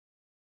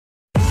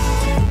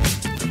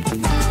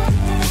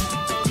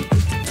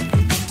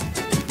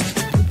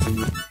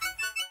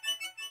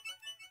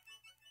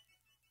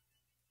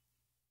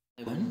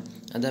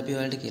අද අපි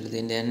ඔයාලට කියලා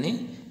දෙන්න යන්නේ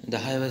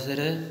 10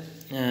 වසර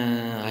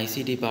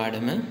ICT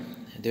පාඩම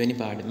දෙවෙනි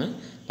පාඩම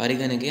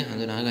පරිගණකය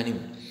හඳුනා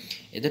ගනිමු.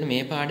 එතකොට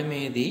මේ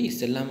පාඩමේදී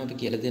ඉස්සෙල්ලාම අපි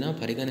කියලා දෙනවා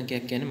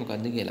පරිගණකයක් කියන්නේ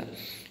මොකක්ද කියලා.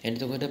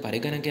 එතකොට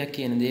පරිගණකයක්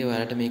කියන දේ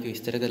ඔයාලට මේක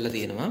විස්තර කරලා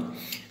තියෙනවා.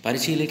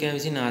 පරිශීලකයා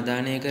විසින්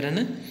ආදානය කරන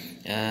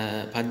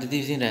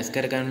පද්ධතිය විසින් රැස්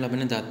කර ගන්න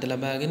ලබන දත්ත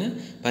ලබාගෙන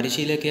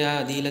පරිශීලකයා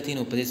දීලා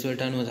තියෙන උපදෙස්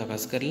වලට අනුව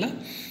සකස් කරලා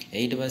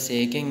ඊට පස්සේ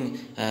ඒකෙන්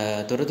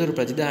තොරතුරු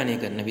ප්‍රතිදානය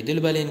කරන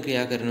විදුලි බලයෙන්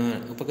ක්‍රියා කරන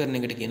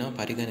උපකරණයකට කියනවා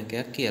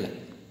පරිගණකයක් කියලා.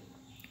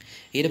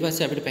 ඊට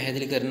පස්සේ අපිට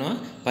පැහැදිලි කරනවා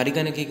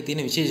පරිගණකයක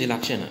තියෙන විශේෂ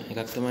ලක්ෂණ.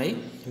 එකක් තමයි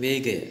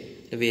වේගය.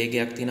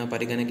 වේගයක් තියෙන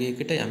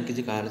පරිගණකයකට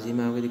යම්කිසි කාල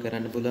සීමාවකදී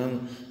කරන්න පුළුවන්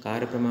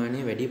කාර්ය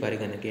ප්‍රමාණය වැඩි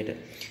පරිගණකයට.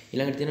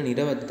 ඊළඟට තියෙන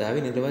නිරවද්‍යතාවය.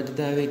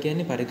 නිරවද්‍යතාවය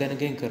කියන්නේ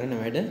පරිගණකයෙන් කරන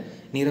වැඩ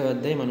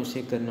නිරවද්‍යයි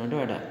මිනිස්සෙක් කරනවට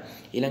වඩා.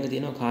 ඊළඟ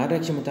තියෙනවා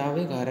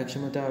කාර්යක්ෂමතාවය.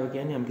 කාර්යක්ෂමතාවය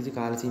කියන්නේ යම්කිසි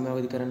කාල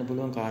සීමාවකදී කරන්න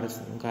පුළුවන්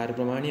කාර්ය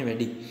ප්‍රමාණය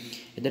වැඩි.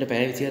 එතකොට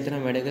පැය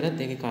 24ක් වැඩ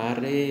කරත් ඒකේ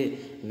කාර්යයේ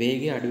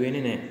වේගය අඩු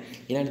වෙන්නේ නැහැ.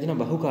 ඊළඟට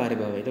තියෙනවා බහුකාර්ය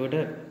බව.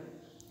 එතකොට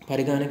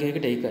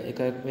පරිගණකයකට එක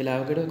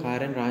වෙලාවකට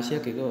කාර්යයන්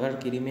රාශියක් එකවර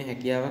කිරීමේ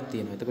හැකියාවක්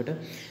තියෙනවා. එතකොට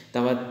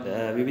තවත්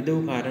විවිධ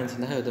වූ කාර්යයන්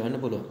සඳහා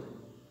යොදවන්න පුළුවන්.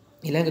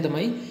 ඊළඟ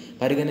තමයි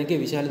පරිගණකයේ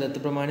විශාල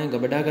දත්ත ප්‍රමාණයක්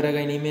ගබඩා කර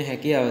ගැනීමේ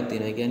හැකියාවක්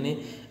තියෙනවා. ඒ කියන්නේ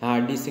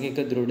hard disk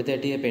එකක දෘಢ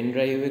තැටිය pen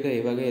drive එක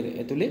ඒ වගේ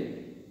ඇතුලේ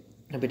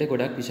අපිට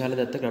ගොඩක් විශාල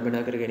දත්ත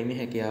ගබඩා කර ගැනීමේ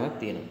හැකියාවක්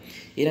තියෙනවා.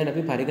 ඊළඟට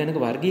අපි පරිගණක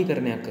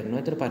වර්ගීකරණයක් කරනවා.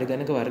 ඒතර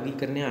පරිගණක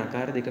වර්ගීකරණය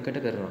ආකාර දෙකකට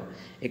කරනවා.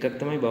 එකක්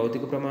තමයි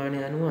භෞතික ප්‍රමාණය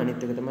අනුව,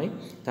 අනිත් එක තමයි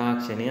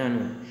තාක්ෂණය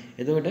අනුව.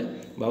 එතකොට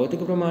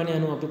භෞතික ප්‍රමාණය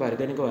අනුව අපි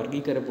පරිගණක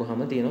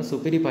වර්ගීකරපුවාම තියෙනවා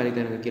සුපිරි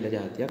පරිගණක කියලා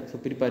જાතියක්.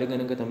 සුපිරි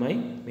පරිගණක තමයි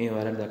මේ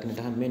වලට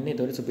දකින්නට හම්බෙන්නේ.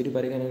 ඒතකොට සුපිරි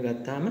පරිගණක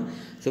ගත්තාම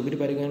සුපිරි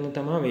පරිගණක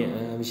තමයි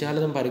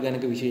විශාලතම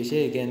පරිගණක විශේෂය.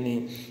 ඒ කියන්නේ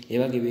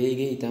ඒ වගේ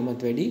වේගය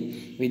ඉතාමත් වැඩි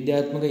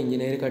විද්‍යාත්මක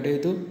ඉංජිනේරු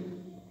කටයුතු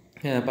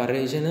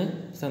පර්යේෂණ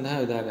සඳහා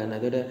යොදා ගන්න.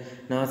 එතකොට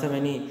NASA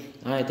වැනි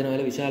ආයතන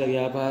වල විශාල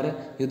ව්‍යාපාර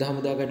යුද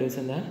හමුදා කටයුතු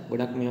සඳහා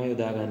ගොඩක් මේවා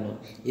යොදා ගන්නවා.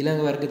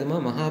 ඊළඟ වර්ගය තමයි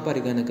මහා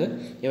පරිගණක.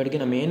 ඒවට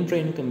කියන මේන්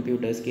ෆ්‍රේම්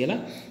කම්පියුටර්ස් කියලා.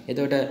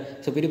 එතකොට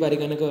සුපිරි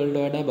පරිගණක වලට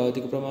වඩා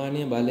භෞතික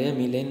ප්‍රමාණය බලය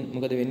මිලෙන්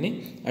මොකද වෙන්නේ?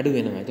 අඩු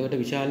වෙනවා. එතකොට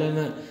විශාලම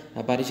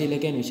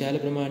පරිශීලකයන් විශාල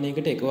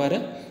ප්‍රමාණයකට එකවර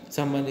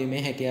සම්බන්ධ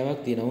වීමේ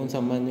හැකියාවක් තියෙනවා. උන්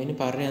සම්බන්ධ වෙන්නේ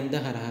පර්යන්ත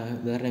හරහා.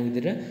 උදාහරණ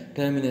විදිහට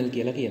ටර්මිනල්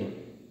කියලා කියනවා.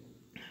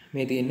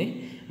 මේ තියෙන්නේ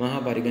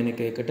මහා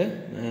පරිගණකයකට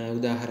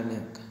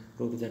උදාහරණයක්.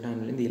 රූප සටහන්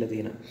වලින් දීලා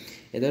තියෙනවා.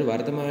 එතකොට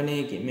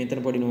වර්තමානයේ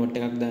මෙතන පොඩි නෝට්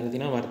එකක් දාලා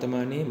තිනවා.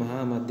 වර්තමානයේ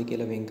මහා මධ්‍ය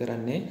කියලා වෙන්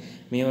කරන්නේ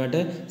මේවට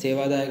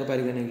සේවාදායක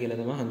පරිගණක කියලා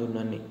තමයි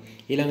හඳුන්වන්නේ.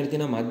 ඊළඟට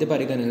තියෙනවා මධ්‍ය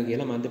පරිගණක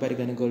කියලා. මධ්‍ය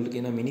පරිගණක වලට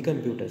කියනවා මිනි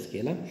කම්පියුටර්ස්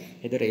කියලා.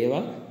 එතකොට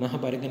ඒවා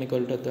මහා පරිගණක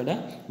වලටත් වඩා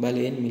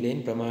බලයෙන්, මිලෙන්,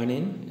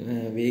 ප්‍රමාණයෙන්,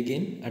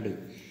 වේගෙන් අඩුයි.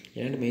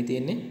 ඊළඟට මේ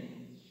තියෙන්නේ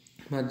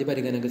මධ්‍ය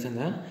පරිගණක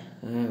සඳහා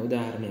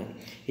උදාහරණයක්.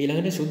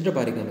 ඊළඟට ශුද්‍ර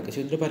පරිගණක.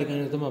 ශුද්‍ර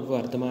පරිගණක තමයි අපි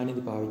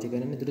වර්තමානයේදී පාවිච්චි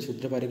කරන්නේ. ඒතර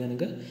ශුද්‍ර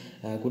පරිගණක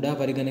කුඩා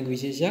පරිගණක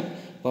විශේෂයක්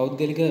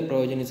පෞද්ගලික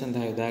ප්‍රයෝජන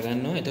සඳහා යොදා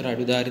ගන්නවා. ඒතර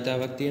අඩු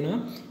ධාරිතාවක් තියෙනවා.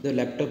 ඒතර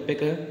ලැප්ටොප්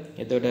එක,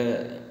 එතකොට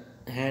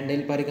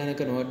හෑන්ඩල්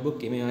පරිගණක,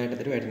 නෝට්බුක් මේ වලට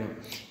අතර වැටෙනවා.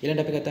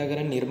 ඊළඟට අපි කතා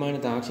කරන්නේ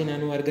නිර්මාණ තාක්ෂණ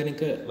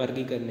අනුවර්ගණක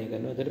වර්ගීකරණය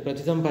කරනවා. ඒතර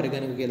ප්‍රතිසම්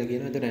පරිගණක කියලා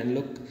කියනවා. ඒතර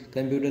ඇනලොග්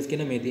කම්පියුටර්ස්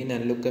කියන මේ තියෙන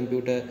ඇනලොග්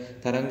කම්පියුටර්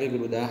තරංගයක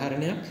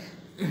උදාහරණයක්.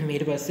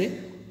 ඊට පස්සේ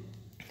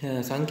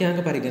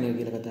සංඛ්‍යාංක පරිගණක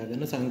කියලා කතා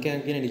කරනවා.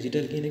 සංඛ්‍යාංක කියන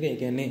ඩිජිටල් කියන එක. ඒ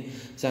කියන්නේ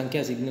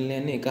සංඛ්‍යා සිග්නල්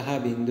යන්නේ එක හා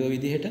බිංදුව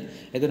විදිහට.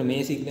 එතකොට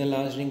මේ සිග්නල්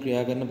ආශ්‍රයෙන්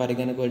ක්‍රියා කරන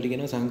පරිගණක වලට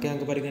කියනවා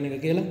සංඛ්‍යාංක පරිගණක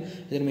කියලා.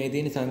 එතකොට මේ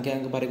තියෙන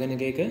සංඛ්‍යාංක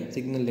පරිගණකයක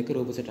සිග්නල් එක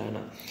රූප සටහන.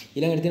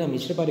 ඊළඟට තියෙනවා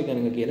මිශ්‍ර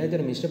පරිගණක කියලා.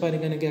 එතකොට මිශ්‍ර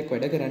පරිගණකයක්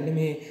වැඩ කරන්නේ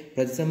මේ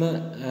ප්‍රතිසම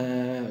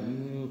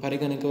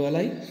පරිගණක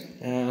වලයි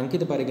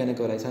අංකිත පරිගණක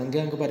වලයි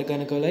සංඛ්‍යාංක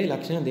පරිගණක වලයි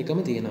ලක්ෂණ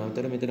දෙකම තියෙනවා.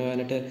 එතකොට මෙතන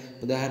ඔයාලට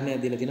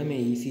උදාහරණයක් දීලා තියෙනවා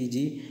මේ ECG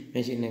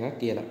මැෂින් එකක්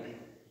කියලා.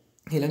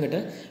 ඊළඟට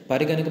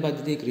පරිගණක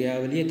පද්ධතියේ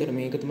ක්‍රියාවලිය. ඒතර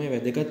මේක තමයි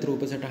වැදගත්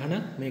රූප සටහන.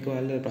 මේක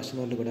වල ප්‍රශ්න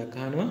වල ගොඩක්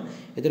අහනවා.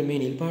 ඒතර මේ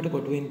නිල් පාට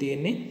කොටුවෙන්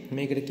තියෙන්නේ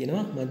මේකට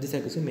කියනවා මධ්‍ය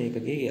සැකසුම්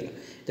ඒකකය කියලා.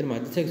 ඒතර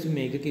මධ්‍ය සැකසුම්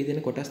ඒකකයේ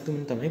තියෙන කොටස්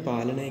තුන තමයි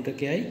පාලන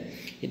ඒකකයයි,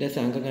 ඊට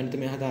පස්සේ අංක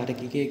ගණිතමය හා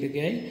තාර්කික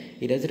ඒකකයයි,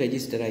 ඊට පස්සේ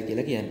රෙජිස්ටරයි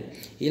කියලා කියන්නේ.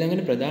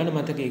 ඊළඟට ප්‍රධාන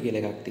මතකය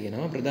කියලා එකක්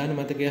තියෙනවා. ප්‍රධාන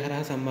මතකය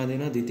හරහා සම්බන්ධ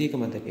වෙනවා ද්විතීක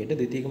මතකයට.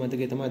 ද්විතීක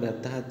මතකය තමයි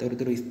දත්ත හත්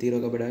තොරතුරු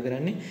ස්ථිරව ගබඩා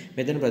කරන්නේ.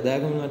 මෙතන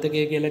ප්‍රධාන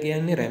මතකය කියලා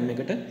කියන්නේ RAM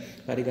එකට,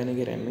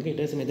 පරිගණකයේ RAM එක.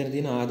 ඊට පස්සේ මෙතන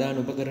තියෙන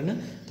ආදාන උපකරණ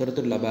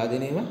තොරතුරු ලබා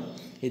දෙන ඒවා.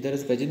 ඊතර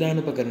ප්‍රතිදාන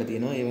උපකරණ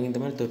තියෙනවා. ඒ වගේම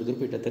තමයි තොරතුරු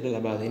පිටතට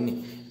ලබා දෙන්නේ.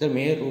 ඒතර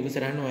මේ රූප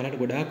සටහන ඔයාලට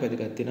ගොඩාක්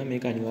වැදගත් වෙනවා.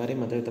 මේක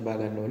අනිවාර්යයෙන් මතක තබා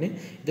ගන්න ඕනේ.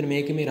 ඒතර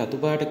මේකේ මේ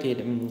රතු පාට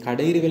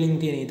කඩිරි වලින්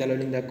තියෙන ඊතල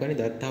වලින් දක්වන්නේ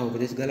දත්තා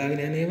උපදේශ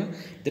ගලාගෙන යන ඒවා.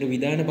 ඒතර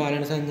විධාන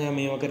පාලන සංඥා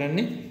මේවා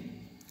කරන්නේ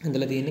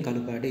හඳලා තියෙන්නේ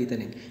කළු පාට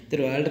ඊතනෙන්.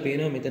 ඒතර ඔයාලට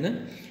පේනවා මෙතන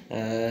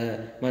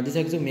මධ්‍ය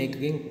සැකසුම්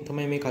මේකකින්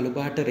තමයි මේ කළු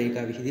පාට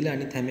රේඛාව විහිදිලා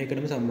අනිත් හැම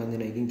එකටම සම්බන්ධ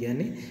වෙනවා. ඒකින්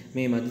කියන්නේ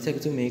මේ මධ්‍ය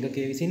සැකසුම්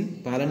මේකකයේ විසින්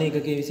පාලන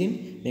ඒකකයේ විසින්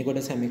මේ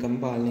කොටස හැම එකම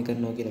පාලනය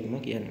කරනවා කියලා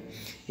තමයි කියන්නේ.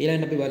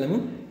 ඊළඟට අපි බලමු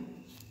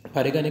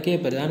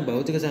පරිගණකයේ ප්‍රධාන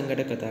භෞතික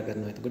සංඝටක කතා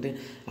කරනවා. එතකොට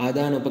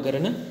ආදාන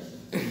උපකරණ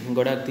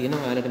ගොඩක්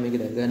තියෙනවා. ඔයාලට මේක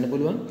දැක ගන්න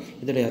පුළුවන්.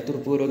 ඒතර යතුරු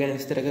පූර්ව ගැන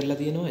විස්තර කරලා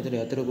තියෙනවා. ඒතර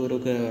යතුරු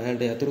පූර්වක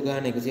ඔයාලට යතුරු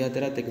ගාන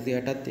 104ත්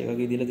 108ත් ඒ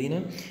වගේ දීලා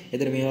තියෙනවා.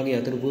 ඒතර මේ වගේ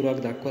යතුරු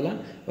පූර්වයක් දක්වලා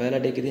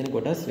ඔයාලට ඒකේ තියෙන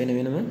කොටස් වෙන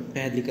වෙනම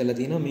පැහැදිලි කරලා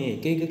තියෙනවා. මේ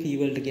එක එක කී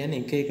වලට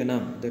කියන්නේ එක එක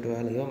නම්. ඒතර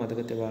ඔයාලා ඒවා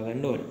මතක තබා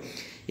ගන්න ඕනේ.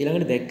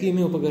 ඊළඟට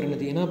දැක්වීමේ උපකරණ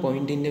තියෙනවා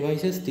pointing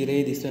devices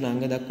තිරේ දිස්වන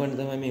අංග දක්වන්න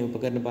තමයි මේ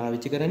උපකරණ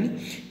පාවිච්චි කරන්නේ.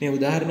 මේ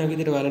උදාහරණයක්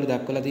විදිහට ඔයාලට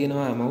දක්වලා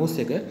තියෙනවා මවුස්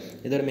එක.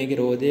 ඒතර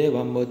මේකේ රෝදය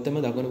වම්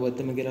බොත්තම දකුණු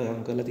බොත්තම කියලා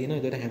නම් කරලා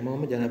තියෙනවා. ඒතර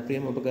හැමෝම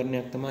ජනප්‍රියම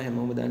උපකරණයක් තමයි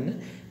හැමෝම දන්න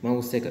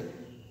මවුස් එක.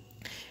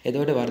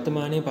 එතකොට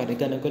වර්තමානයේ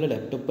පරිගණකවල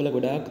ලැප්ටොප් වල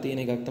ගොඩාක් තියෙන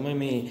එකක් තමයි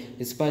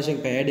මේ ස්පර්ශක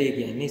පෑඩේ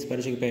කියන්නේ.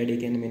 ස්පර්ශක පෑඩේ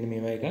කියන්නේ මෙන්න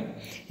මේවා එක.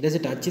 ඊට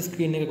පස්සේ ටච්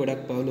ස්ක්‍රීන් එක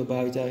ගොඩක් පහළව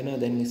පාවිච්චි වෙනවා.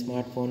 දැන්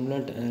ස්මාර්ට්ෆෝන්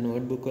වල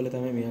නෝට්බුක් වල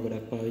තමයි මේවා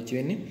ගොඩක් පාවිච්චි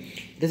වෙන්නේ.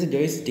 ඊට පස්සේ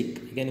ජොයිස්ටික්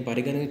කියන්නේ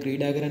පරිගණක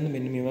ක්‍රීඩා කරන්න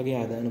මෙන්න මේ වගේ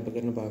ආදාන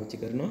උපකරණ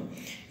පාවිච්චි කරනවා.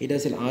 ඊට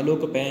පස්සේ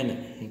ආලෝක පෑන.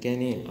 ඒ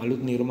කියන්නේ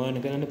අලුත්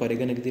නිර්මාණ කරන්න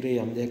පරිගණක තිරේ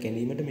යම් දෙයක්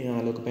ඇඳීමට මේ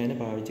ආලෝක පෑන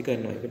පාවිච්චි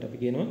කරනවා. ඒකට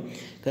අපි කියනවා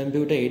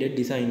computer aided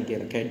design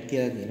කියලා. CAD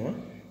කියලා කියනවා.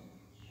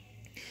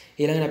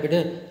 ඊළඟට අපිට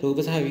රූප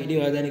සහ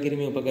වීඩියෝ ආදාන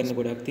කිරීමේ උපකරණ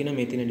ගොඩක් තියෙනවා.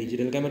 මේ තියෙන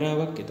ඩිජිටල්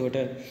කැමරාවක්. එතකොට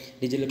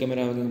ඩිජිටල්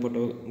කැමරාවකින්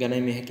ෆොටෝ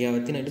ගැනීමේ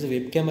හැකියාවක් තියෙනවා. ඊට පස්සේ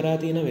වෙබ් කැමරා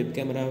තියෙනවා. වෙබ්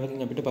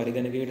කැමරාවකින් අපිට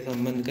පරිගණකයකට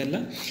සම්බන්ධ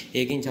කරලා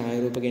ඒකෙන්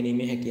ඡායාරූප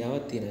ගැනීමේ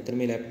හැකියාවක් තියෙනවා. ඒතර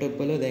මේ ලැප්ටොප්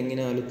වල දැන්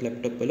එන අලුත්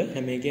ලැප්ටොප් වල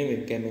හැම එකේම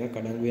වෙබ් කැම එකක්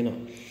අඩංගු වෙනවා.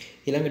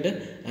 ඊළඟට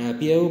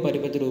පිය වූ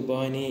පරිපත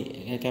රූපවාහිනී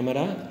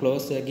කැමරා,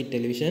 ක්ලෝස් සර්කිට්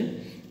ටෙලිවිෂන්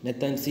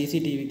නැත්නම්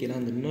CCTV කියලා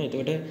හඳුන්වනවා.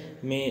 එතකොට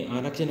මේ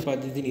ආරක්ෂණ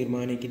පද්ධති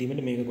නිර්මාණය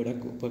කිරීමට මේක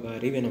ගොඩක්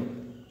උපකාරී වෙනවා.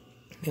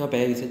 මේවා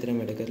පැය 24ක්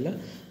වැඩ කරලා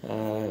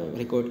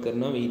රෙකෝඩ්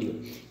කරනවා වීඩියෝ.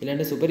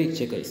 ඊළඟට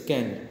සුපරීක්ෂක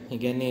ස්කෑනර්. ඒ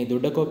කියන්නේ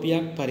දොඩ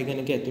කොපියක්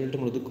පරිගණක ඇතුළට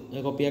මෘදු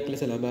කොපියක්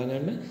ලෙස ලබා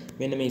ගන්න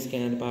මෙන්න මේ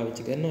ස්කෑනර්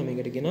පාවිච්චි කරනවා.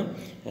 මේකට කියනවා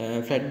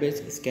ෆ්ලැට්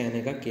බේස් ස්කෑනර්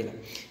එකක් කියලා.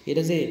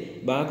 ඊට පස්සේ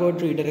බාකෝඩ්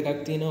රීඩර් එකක්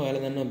තියෙනවා.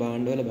 ඔයාලා දන්නවා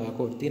භාණ්ඩවල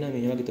බාකෝඩ් තියෙනවා.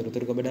 මේ වගේ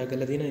තොරතුරු කබඩා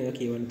කරලා තියෙනවා. ඒවා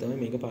කියවන්න තමයි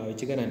මේක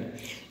පාවිච්චි කරන්නේ.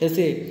 ඊට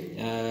පස්සේ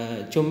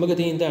චුම්බක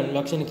තීන්ත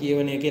අනුලක්ෂණ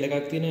කියවණය කියලා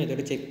එකක් තියෙනවා.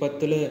 ඒකට චෙක්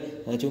පත්වල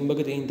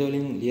චුම්බක තීන්ත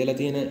වලින් ලියලා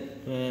තියෙන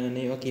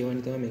මේවා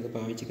කියවන්න තමයි මේක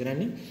පාවිච්චි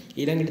කරන්නේ.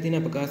 ඊළඟට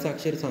තියෙන ප්‍රකාශ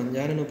අක්ෂර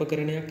සංජානන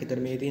උපකරණයක්. ඊතර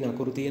මේ තියෙන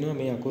අකුරු තියෙනවා.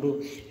 මේ අකුරු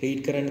රීඩ්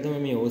කරන්න තමයි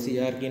මේ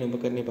OCR කියන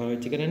උපකරණය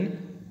පාවිච්චි කරන්නේ.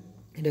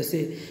 ඊට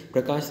පස්සේ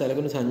ප්‍රකාශ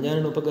සලකන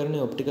සංජානන උපකරණය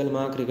ඔප්ටිකල්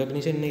මාක්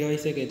රිකග්නිෂන්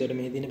device එක. ඒතකොට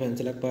මේ තියෙන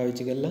පැන්සලක්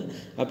පාවිච්චි කරලා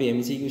අපි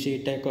MCQ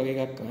sheet එකක්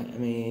වගේ එකක්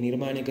මේ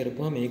නිර්මාණය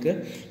කරපුවා මේක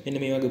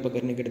මෙන්න මේ වගේ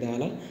උපකරණයකට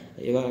දාලා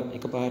ඒවා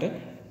එකපාර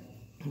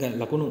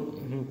ලකුණු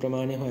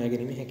ප්‍රමාණය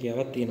හොයාගැනීමේ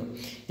හැකියාවක් තියෙනවා.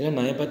 ඊළඟ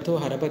ණයපත් හෝ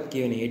හරපත්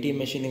කියවන ATM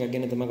මැෂින් එකක්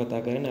ගැන තමයි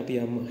කතා කරන්නේ. අපි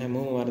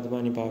හැමෝම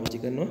වර්තමානයේ පාවිච්චි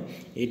කරනවා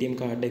ATM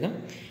කාඩ් එක.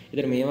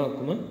 ඒතර මේවා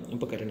ඔක්කොම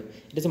උපකරණ.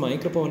 ඊට පස්සේ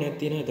මයික්‍රොෆෝන් එකක්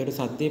තියෙනවා. ඒතකොට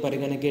සද්දේ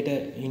පරිගණකයට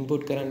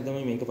ඉන්පුට් කරන්න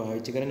තමයි මේක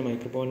පාවිච්චි කරන්නේ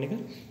මයික්‍රොෆෝන් එක.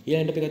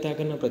 ඊළඟට අපි කතා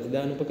කරනවා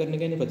ප්‍රතිදාන උපකරණ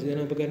ගැන.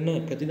 ප්‍රතිදාන උපකරණ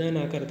ප්‍රතිදාන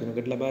ආකාර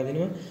තුනකට ලබා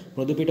දෙනවා.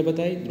 මෘදු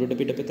පිටපතයි, දෘඪ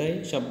පිටපතයි,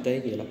 ශබ්දයි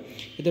කියලා.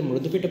 ඒතර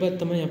මෘදු පිටපත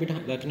තමයි අපිට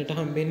දකින්නට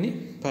හම්බෙන්නේ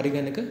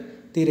පරිගණක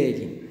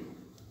තිරයකින්.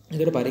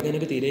 එතකොට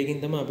පරිගණක තිරයකින්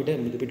තමයි අපිට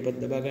මෘදු පිටපත්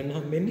ලබා ගන්න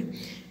හම්බෙන්නේ.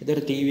 එතකොට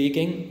ටීවී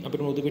එකෙන්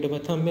අපිට මෘදු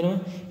පිටපත් හම්බෙනවා.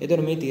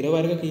 එතකොට මේ තිර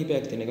වර්ග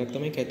කීපයක් තියෙන එකක්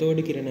තමයි කැතෝඩ්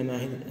කිරණ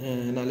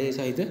නලයේ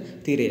සහිත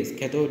තිරය.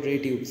 කැතෝඩ් රේ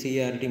ටියුබ්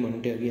CRT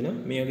මොනිටර් කියනවා.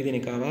 මේ වගේ තියෙන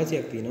එක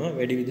ආවාසියක් තියෙනවා.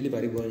 වැඩි විදුලි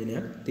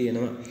පරිභෝජනයක්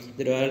තියෙනවා.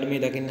 එතකොට ඔයාලට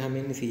මේ දකින්න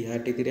හම්බෙන්නේ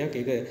CRT තිරයක්.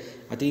 ඒක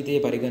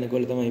අතීතයේ පරිගණක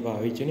වල තමයි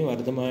පාවිච්චි වුනේ.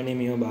 වර්තමානයේ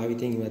මේවා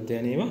භාවිතයෙන් ඉවත්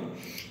වෙන ඒවා.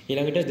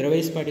 ඊළඟට ද්‍රව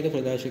ස්පටික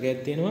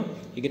ප්‍රදාශකයක් තියෙනවා.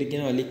 ඒකට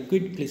කියනවා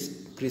ලික්විඩ්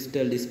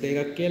ක්‍රිස්ටල් ඩිස්ප්ලේ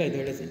එකක් කියලා.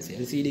 ඒකට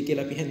LCD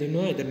කියලා අපි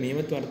හඳුන්වනවා. ඒතර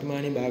මේවත්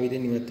වර්තමානයේ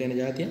භාවිතයෙන් ඉවත් වෙන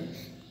જાතිය.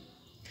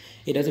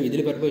 ඊට පස්සේ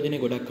විදුලි පරිභෝජනය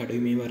ගොඩක්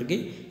අඩුයි මේ වර්ගේ.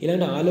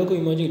 ඊළඟට ආලෝක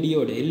විමෝචක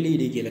ඩියෝඩ්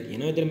LED කියලා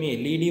කියනවා. ඒතර මේ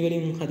LED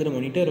වලින් හදන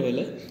මොනිටර් වල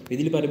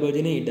විදුලි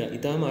පරිභෝජනය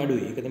ඉතාම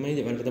අඩුයි. ඒක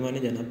තමයි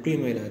වර්තමානයේ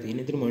ජනප්‍රියම වෙලා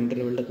තියෙන්නේ. ඒතර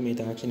මොනිටර් වලටත් මේ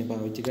තාක්ෂණය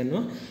පාවිච්චි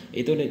කරනවා.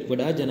 ඒතකොට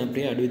ගොඩාක්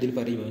ජනප්‍රිය අඩු විදුලි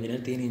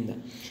පරිභෝජනයක් තියෙන හින්දා.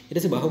 ඊට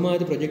පස්සේ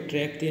බහුමාධ්‍ය ප්‍රොජෙක්ටර්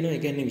එකක් තියෙනවා.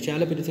 ඒ කියන්නේ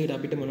විශාල පිරිසකට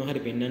අපිට මොනවා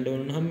හරි පෙන්වන්න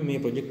ඕන නම්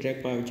මේ ප්‍රොජෙක්ටර් එක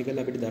පාවිච්චි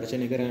කරලා අපිට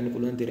දර්ශනය කරන්න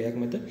පුළුවන් තිරයක්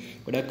මත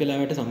ගොඩක්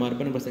වෙලාවට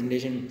සමර්පණ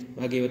ප්‍රසන්ටේෂන්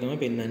වගේ ඒවා තමයි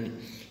පෙන්වන්නේ.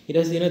 ඊට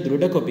පස්සේ තියෙනවා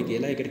දෘඩ කොපි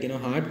කියලා. ඒකට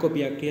කියනවා හાર્ඩ්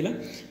කොපියක් කියලා.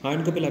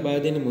 හાર્ඩ් කොපි ලබා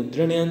දෙන්නේ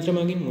මුද්‍රණ යන්ත්‍ර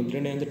මගින්.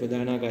 මුද්‍රණ යන්ත්‍ර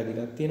ප්‍රධාන ආකාර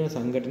දෙකක් තියෙනවා.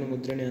 සංඝටන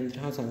මුද්‍රණ යන්ත්‍ර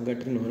හා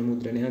සංඝටන නොවන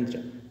මුද්‍රණ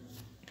යන්ත්‍ර.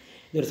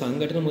 ඒතර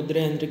සංඝටන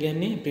මුද්‍රණ යන්ත්‍ර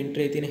කියන්නේ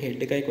printer එකේ තියෙන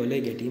head එකයි කොලේ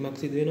ගැටීමක්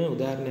සිදු වෙනවා.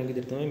 උදාහරණයක්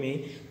විදිහට තමයි මේ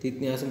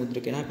තිත්න්‍යාස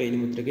මුද්‍රකය හා පේලි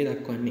මුද්‍රකය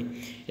දක්වන්නේ.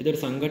 ඒතර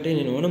සංඝටන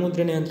නොවන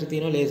මුද්‍රණ යන්ත්‍ර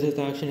තියෙනවා. ලේසර්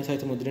තාක්ෂණය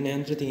සහිත මුද්‍රණ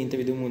යන්ත්‍ර, තීන්ත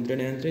විදුම්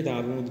මුද්‍රණ යන්ත්‍රය,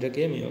 තාප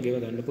මුද්‍රකය මේ වගේව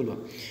ගන්න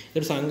පුළුවන්.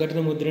 ඒතර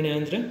සංඝටන මුද්‍රණ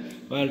යන්ත්‍ර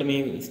ඔයාලට මේ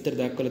විස්තර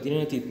දක්වලා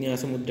තියෙනවා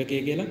තිත්න්‍යාස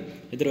මුද්‍රකය කියලා.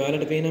 ඒතර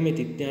ඔයාලට පේනවා මේ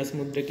තිත්න්‍යාස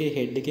මුද්‍රකයේ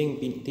head එකෙන්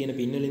තියෙන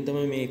පින් වලින්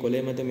තමයි මේ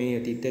කොලේ මත මේ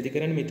තිත් ඇති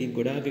කරන්නේ. මේ තිත්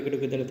ගොඩාක්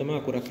එකතු බෙදලා තමයි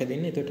අකුරක්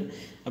හැදෙන්නේ. එතකොට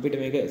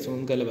අපිට මේක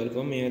zoom කරලා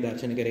බලපුවම මේ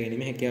දර්ශන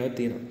කරගැනීමේ හැකියාවක්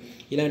තියෙනවා.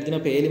 ඊළඟට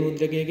තියෙනවා පේලි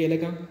මුද්‍රකය කියලා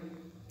එකක්.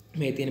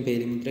 මේ තියෙන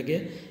පේලි මුද්‍රකය.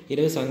 ඊට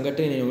පස්සේ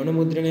සංඝටන නොවන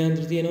මුද්‍රණ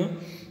යන්ත්‍ර තියෙනවා.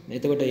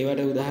 එතකොට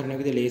ඒවට උදාහරණයක්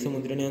විදිහට ලේසර්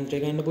මුද්‍රණ යන්ත්‍රය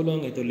ගන්න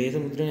පුළුවන්. ඒතකොට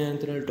ලේසර් මුද්‍රණ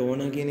යන්ත්‍ර වල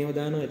ටෝනර් කියන ඒවා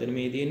දානවා. එතන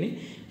මේ තියෙන්නේ.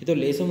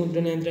 ඒතකොට ලේසර්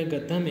මුද්‍රණ යන්ත්‍රයක්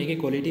ගත්තාම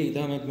මේකේ ක්වොලිටි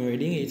ඉතාමත්ම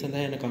වැඩි. ඒ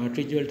සඳහා යන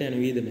කාට්‍රිජ් වලට යන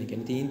වියදම, ඒ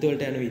කියන්නේ තීන්ත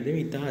වලට යන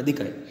වියදම ඉතා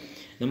අධිකයි.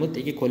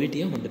 නමුත් ඒකේ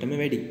ක්වොලිටිය හොඳටම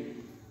වැඩි.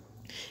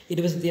 ඊට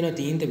පස්සේ තියෙනවා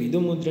තීන්ත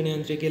විදුම් මුද්‍රණ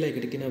යන්ත්‍රය කියලා.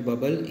 ඒකට කියනවා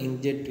බබල්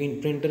ඉන්ජෙට්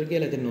printer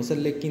කියලා. එතන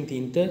නොසල් එකකින්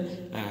තීන්ත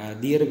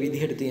දියර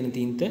විදිහට තියෙන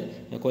තීන්ත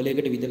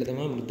කොලයකට විදලා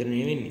තමයි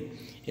මුද්‍රණය වෙන්නේ.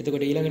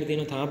 එතකොට ඊළඟට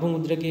තියෙනවා තාප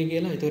මුද්‍රකය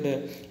කියලා. එතකොට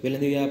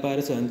වෙළඳ ව්‍යාපාර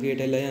ස්වයංක්‍රීය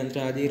යන්ත්‍ර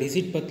ආදී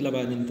රිසිට් පත්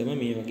ලබා දෙන්න තමයි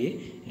මේ වගේ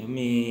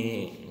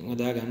මේ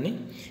හදාගන්නේ.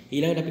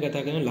 ඊළඟට අපි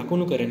කතා කරන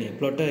ලකුණුකරණය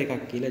ප්ලොටර්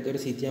එකක් කියලා. එතකොට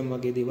සිතියම්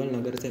වගේ දේවල්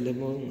නගර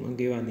සැලකුම්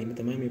වගේ වඳින්න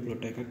තමයි මේ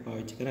ප්ලොටර් එකක්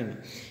පාවිච්චි කරන්නේ.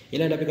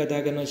 ඊළඟට අපි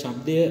කතා කරනවා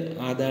ශබ්දය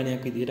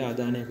ආදානයක් විදියට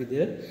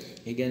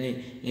ඒ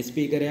කියන්නේ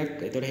ස්පීකරයක්,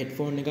 එතකොට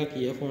හෙඩ්ෆෝන් එකක්,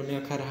 ඉයර්ෆෝන්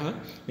එකක් හරහා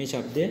මේ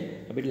ශබ්දය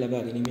අපිට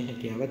ලබා ගැනීමේ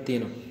හැකියාවක්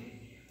තියෙනවා.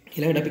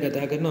 ඊළඟට අපි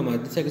කතා කරනවා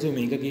මධ්‍ය සැකසුම්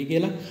ඒකකය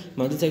කියලා.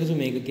 මධ්‍ය සැකසුම්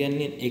ඒකකය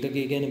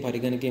කියන්නේ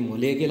පරිගණකයේ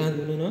මොලය කියලා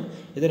හඳුන්වනවා.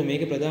 එතකොට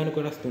මේකේ ප්‍රධාන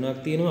කොටස් තුනක්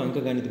තියෙනවා. අංක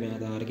ගණිතමය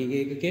තාර්කික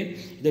ඒකකය.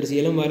 එතකොට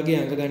සියලුම වර්ගයේ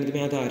අංක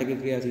ගණිතමය තාර්කික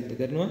ක්‍රියා සිද්ධ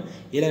කරනවා.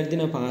 ඊළඟට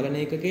තියෙනවා පාලන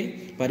ඒකකය.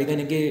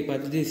 පරිගණකයේ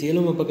පද්ධතියේ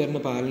සියලුම උපකරණ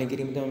පාලනය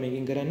කිරීම තමයි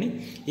මේකෙන් කරන්නේ.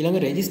 ඊළඟ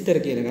රෙජිස්ටර්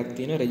කියලා එකක්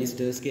තියෙනවා.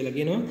 රෙජිස්ටර්ස් කියලා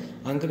කියනවා.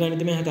 අංක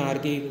ගණිතමය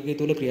තාර්කික ඒකකය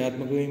තුල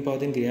ක්‍රියාත්මක වෙමින්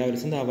පවතින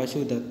ක්‍රියාවලිය සඳහා අවශ්‍ය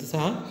වූ දත්ත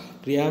සහ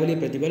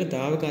ක්‍රියාවලිය ප්‍රතිඵල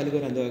తాවකාලිකව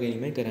රඳවා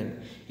ගැනීමයි කරන්නේ.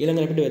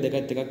 ඊළඟට අපිට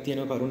වැදගත් එකක්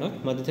තියෙනවා කරුණක්.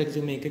 මධ්‍ය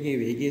සැකසුම් ඒකකයේ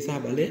වේගය සහ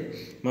බලය.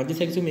 මධ්‍ය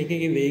සැකසුම්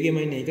ඒකකයේ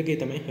වේගයමයි ඒකකය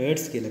තමයි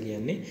හර්ට්ස් කියලා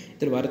කියන්නේ.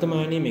 ඒතර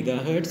වර්තමානයේ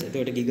මෙගාහර්ට්ස්,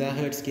 එතකොට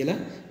ගිගාහර්ට්ස් කියලා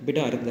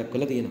අපිට අර්ථ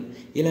දක්වලා තියෙනවා.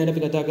 ඊළඟට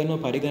අපි කතා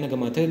කරනවා පරිගණක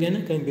මතක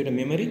ගැන, කම්පියුටර්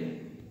මෙමරි.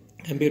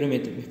 කම්පියුටර්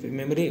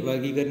මෙමරි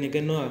වර්ගීකරණය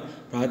කරනවා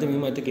ප්‍රාථමික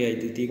මතකයයි,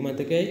 ද්විතීයික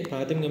මතකයයි,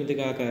 ප්‍රාථමික මතක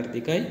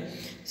ආකාරතිකයි,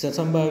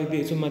 සසම්භාව්‍ය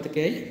පිවිසුම්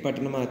මතකයයි,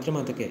 පඨන මාත්‍ර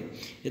මතකයයි.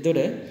 එතකොට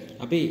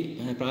අපි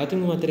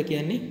ප්‍රාථමික මතක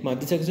කියන්නේ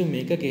මධ්‍ය සැකසුම්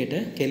ඒකකයට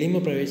කෙලින්ම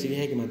ප්‍රවේශ විය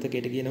හැකි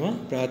මතකයට කියනවා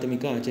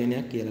ප්‍රාථමික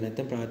ආචරණයක් කියලා.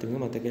 නැත්නම් ප්‍රාථමික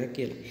මතකයක්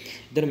කියලා.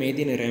 එතකොට මේ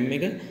තියෙන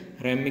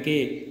RAM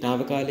එකේ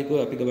తాවකාලිකව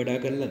අපි ගබඩා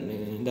කරලා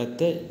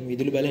දත්ත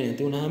විදුලි බලය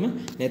නැති වුනහම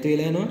නැති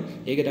වෙලා යනවා.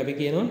 ඒකට අපි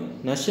කියනවා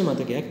නශ්‍ය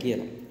මතකයක්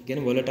කියලා. ඒ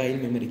කියන්නේ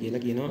volatile memory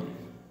කියලා කියනවා.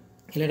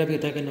 ඊළඟට අපි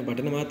කතා කරන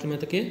පඨන මාත්‍ර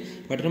මතකය.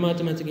 පඨන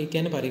මාත්‍ර මතකය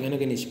කියන්නේ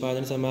පරිගණක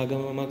නිෂ්පාදන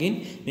සමාගම මගින්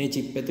මේ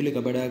චිප් ඇතුලේ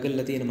ගබඩා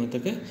කරලා තියෙන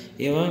මතක.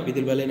 ඒවා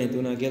විදුලි බලය නැති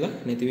වුණා කියලා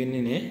නැති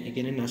වෙන්නේ නැහැ. ඒ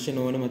කියන්නේ නශ්‍ය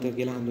නොවන මතක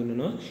කියලා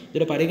හඳුන්වනවා.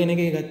 ඒතර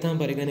පරිගණකයේ ගත්තාම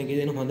පරිගණකයේ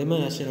දෙන හොඳම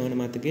නශ්‍ය නොවන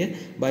මතකය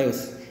BIOS.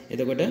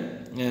 එතකොට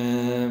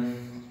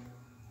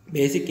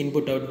බේසික්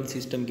ඉන්පුට් අවුට්පුට්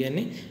සිස්ටම්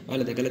කියන්නේ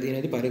ඔයාලා දැකලා තියෙන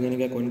ඇති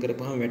පරිගණකයක් ඔන්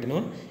කරපුවාම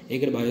වැටෙනවා.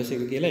 ඒකට BIOS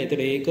එක කියලා.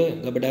 ඒතර ඒක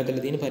ගබඩා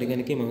කරලා තියෙන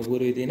පරිගණකයේ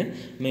මවපුරුවේ තියෙන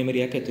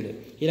මෙමරියක් ඇතුළේ.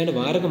 ඊළඟට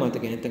වාරක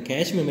මතකය නැත්නම්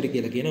කෑෂ් මෙමරි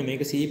කියලා කියනවා.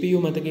 මේක CPU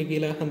මතකය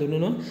කියලා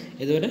හඳුන්වනවා.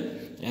 එතකොට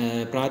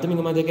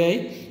ප්‍රාථමික මතකයයි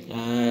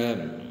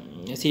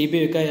CPU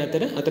එකයි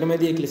අතර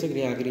අතරමැදියක ලෙස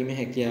ක්‍රියා කිරීමේ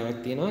හැකියාවක්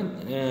තියෙනවා.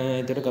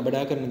 එතකොට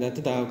ගබඩා කරන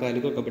දත්ත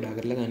తాවකාලිකව ගබඩා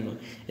කරලා ගන්නවා.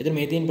 එතකොට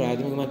මේ තියෙන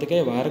ප්‍රාථමික මතකය,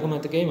 වාරක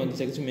මතකය, මධ්‍ය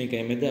සැකසුම්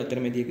මේකයි. මැද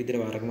අතරමැදියක විතර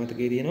වාරක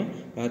මතකය තියෙනවා.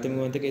 ප්‍රාථමික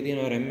මතකයේ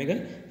තියෙනවා RAM එක,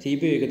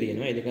 CPU එක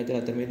තියෙනවා. ඒ දෙක අතර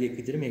අතරමැදියක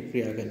විතර මේක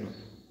ක්‍රියා කරනවා.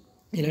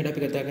 ඊළඟට අපි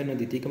කතා කරනවා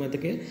ද්විතීයික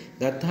මතකය.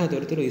 දත්ත හා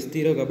තොරතුරු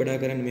ස්ථිරව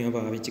ගබඩා කරන්න මේවා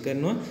පාවිච්චි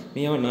කරනවා.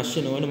 මේවා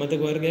නශ්‍ය නොවන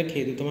මතක වර්ගයක්.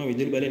 හේතුව තමයි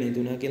විදුලි බලය නැති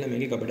වුණා කියලා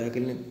මේකේ ගබඩා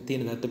කරන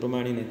තියෙන දත්ත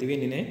ප්‍රමාණය නැති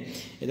වෙන්නේ නැහැ.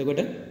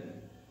 එතකොට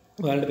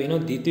ඔයාලට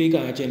පේනවා ද්විතීයික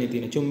ආචරණයේ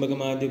තියෙන චුම්බක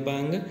මාධ්‍ය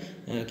උපාංග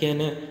කියන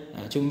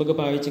චුම්බක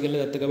පාවිච්චි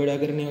කරලා දත්ත ගබඩා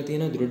කරන ඒවා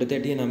තියෙනවා. දෘඩ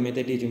තැටිය, නම්‍ය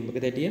තැටිය, චුම්බක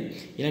තැටිය.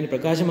 ඊළඟට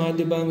ප්‍රකාශ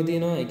මාධ්‍ය උපාංග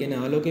තියෙනවා. ඒ කියන්නේ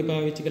ආලෝකය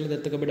පාවිච්චි කරලා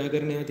දත්ත ගබඩා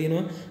කරන ඒවා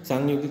තියෙනවා.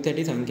 සංයුක්ත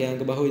තැටි,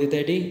 සංඛ්‍යාංක බහුවිධ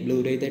තැටි,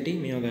 බ්ලූරේ තැටි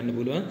මේවා ගන්න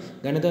පුළුවන්.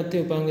 ඝන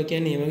තත්ත්වයේ උපාංග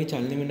කියන්නේ මේ වගේ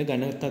චලනය වෙන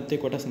ඝන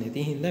තත්ත්වයේ කොටස්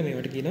නැති හින්දා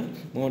මේවට කියනවා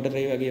මෝටර්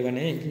ඒ වගේ ඒවා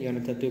නැහැ.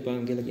 ඝන තත්ත්වයේ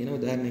උපාංග කියලා කියනවා.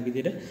 උදාහරණයක්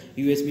විදිහට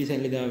USB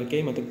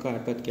සැලිදාවකේ මතක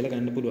කාඩ්පත් කියලා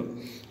ගන්න පුළුවන්.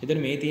 එතන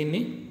මේ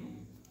තියෙන්නේ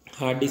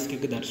හાર્ඩ් ඩිස්ක්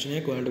එක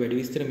දර්ශනයක්. ඔයාලට වැඩි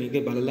විස්තර මේක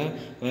බලලා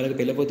ඔයාලගේ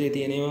පෙළ පොතේ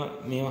තියෙනවා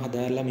මේවා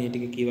හදාarලා මේ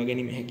ටික කියවා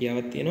ගැනීම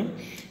හැකියාවක් තියෙනවා.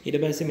 ඊට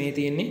පස්සේ මේ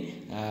තියෙන්නේ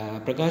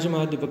ප්‍රකාශ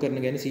මාධ්‍ය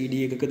උපකරණ ගැන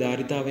CD එකක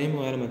ධාරිතාවයම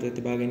ඔයාලා මතක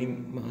තබා ගැනීම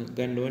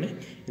ගන්න ඕනේ.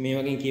 මේ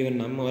වගේ කියවන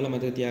නම් ඔයාලා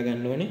මතක තියා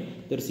ගන්න ඕනේ.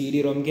 ඒතර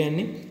CD-ROM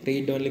කියන්නේ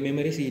read only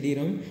memory,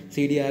 CD-ROM,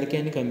 CDR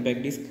කියන්නේ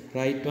compact disk,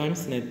 write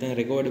once නැත්නම්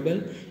recordable.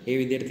 ඒ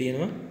විදිහට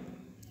තියෙනවා.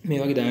 මේ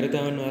වගේ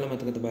ධාරිතාවන් ඔයාලා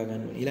මතක තබා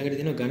ගන්න ඕනේ. ඊළඟට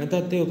තියෙනවා ඝන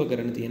තත්ත්වයේ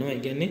උපකරණ තියෙනවා. ඒ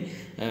කියන්නේ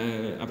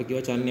අපි කියව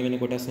චලනය වෙන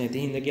කොටස්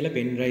නැති හින්දා කියලා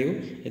පෙන් ඩ්‍රයිව්,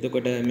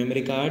 එතකොට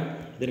මෙමරි කාඩ්,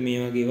 ඉතින් මේ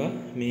වගේ ඒවා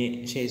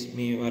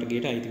මේ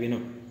වර්ගයට අයිති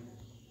වෙනවා.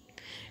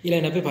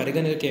 ඊළඟට අපි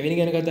පරිගණක කෙවෙනි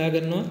ගැන කතා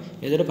කරනවා.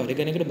 එතකොට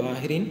පරිගණකයට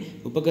බාහිරින්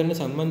උපකරණ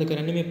සම්බන්ධ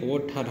කරන්නේ මේ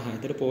පෝට් හරහා.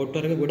 එතකොට පෝට්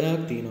වර්ග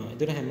ගොඩාක් තියෙනවා.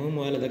 එතකොට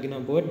හැමෝම ඔයාලා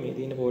දකිනවා පෝට්, මේ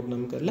තියෙන පෝට්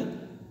නම් කරලා.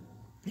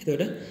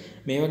 එතකොට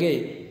මේ වගේ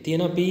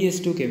තියෙනවා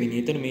PS2 කෙවෙනි.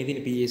 එතන මේ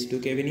තියෙන PS2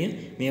 කෙවෙනිය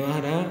මේවා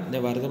හරහා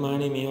දැන්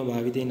වර්තමානයේ මේවා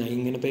භාවිතයෙන්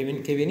අයින් වෙන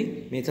කෙවෙනි.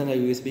 මේ සඳහා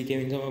USB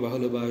කෙවෙනි තමයි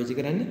බහුලව පාවිච්චි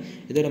කරන්නේ.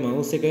 එතකොට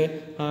මවුස් එක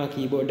හා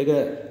කීබෝඩ් එක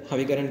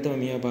හවි කරන්න තමයි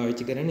මේවා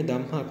පාවිච්චි කරන්නේ.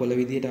 දම් හා කොළ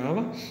විදියට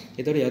ආවා.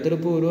 එතකොට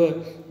යතුරු පූර්ව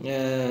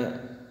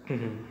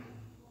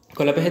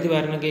කොළ පැහැති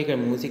වර්ණකයක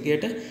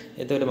මූසිකයට,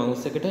 එතකොට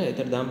මවුස් එකට,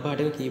 එතකොට දම්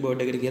පාටක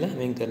කීබෝඩ් එකට කියලා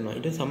වෙන් කරනවා.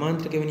 ඊට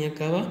සමාන්තර කෙවෙනියක්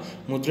ආවා.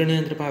 මුද්‍රණ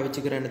යන්ත්‍ර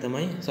පාවිච්චි කරන්න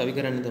තමයි, සවි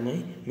කරන්න තමයි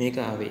මේක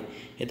ආවේ.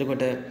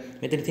 එතකොට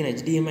මෙතන තියෙන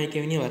HDMI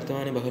කෙවෙනිය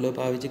වර්තමානයේ බහුලව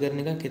පාවිච්චි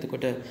කරන එකක්.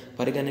 එතකොට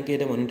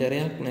පරිගණකයට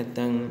මොනිටරයක්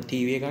නැත්නම්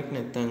TV එකක්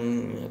නැත්නම්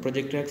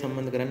ප්‍රොජෙක්ටර් එකක්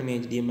සම්බන්ධ කරන්න මේ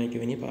HDMI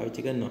කෙවෙනිය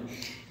පාවිච්චි කරනවා.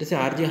 ඊට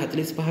පස්සේ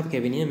RJ45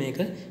 කෙවෙනිය මේක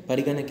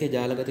පරිගණකයේ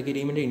ජාලගත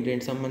කිරීමට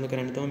ඉන්ටර්නෙට් සම්බන්ධ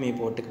කරන්න තමයි මේ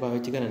පෝට් එක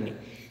පාවිච්චි කරන්නේ.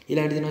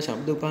 ඊළඟට තියෙනවා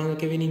ශබ්ද උපාංග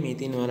කෙවෙනි. මේ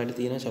තියෙන වලට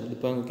තියෙනවා ශබ්ද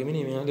උපාංග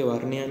කෙවෙනි. මේ වගේ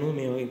වර්ණය අනුව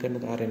මේ වගේ කරන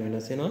කාර්යය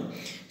වෙනස් වෙනවා.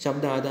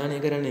 ශබ්ද ආදානය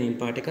කරන්න නිල්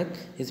පාට එකත්,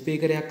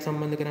 ස්පීකරයක්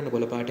සම්බන්ධ කරන්න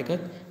කොළ පාට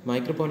එකත්,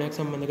 මයික්‍රොෆෝනයක්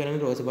සම්බන්ධ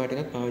කරන්න රෝස පාට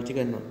එකත් පාවිච්චි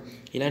කරනවා.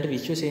 ඊළඟට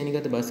විශ්ව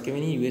ශ්‍රේණිගත බස්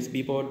කෙවෙනි USB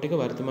පෝට් එක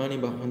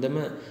වර්තමානයේ හොඳම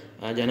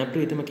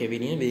ජනප්‍රියතම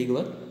කෙවෙනිය,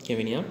 වේගවත්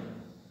කෙවෙනියක්.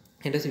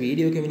 ඊට පස්සේ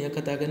වීඩියෝ කෙවෙනියක්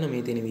කතා කරනවා.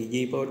 මේ තියෙන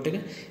VGA පෝට් එක.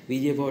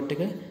 VGA පෝට්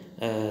එක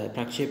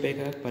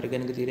ප්‍රක්ෂේපයකක්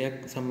පරිගණක තීරයක්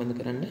සම්බන්ධ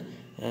කරන්න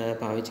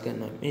පාවිච්චි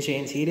කරනවා.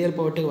 මේ සීරියල්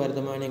පෝට් එක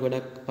වර්තමානයේ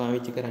ගොඩක්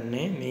පාවිච්චි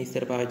කරන්නේ. මේ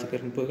ඉස්සර පාවිච්චි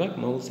කරපු එකක්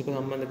මවුස් එක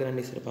සම්බන්ධ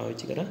කරන්න ඉස්සර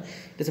පාවිච්චි කරා.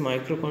 ඊට පස්සේ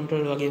මයික්‍රෝ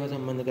කන්ට්‍රෝල් වගේ ඒවා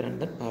සම්බන්ධ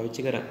කරන්නත්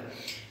පාවිච්චි කරා.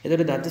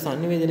 එතකොට දත්ත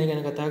සංනිවේදනය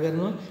ගැන කතා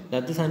කරනවා.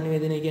 දත්ත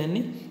සංනිවේදනය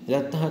කියන්නේ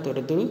දත්ත හා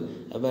තොරතුරු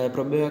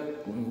ප්‍රභවයක්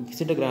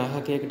කිසිට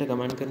ග්‍රාහකයෙකුට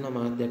ගමන් කරන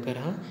මාධ්‍යයක්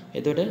කරා.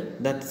 එතකොට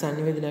දත්ත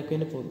සංනිවේදනයක්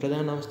වෙන්න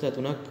ප්‍රධාන අවස්ථා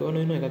තුනක් ඕන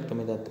වෙනවා. එකක්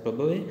තමයි දත්ත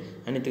ප්‍රභවය,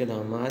 අනිත් එක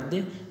තමයි මාධ්‍ය,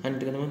 අනිත්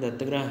එක තමයි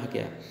දත්ත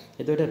ග්‍රාහකයා.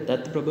 එතකොට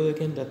දත්ත ප්‍රභවය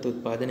කියන්නේ දත්ත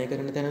උත්පාදනය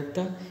කරන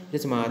තැනත්තා.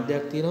 ඊට පස්සේ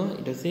මාධ්‍යයක් තියෙනවා.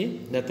 ඊට පස්සේ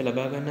දත්ත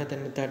ලබා ගන්න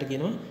තැනත්තාට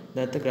කියනවා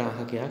දත්ත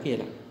ග්‍රාහකයා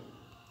කියලා.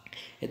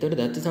 එතකොට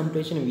දත්ත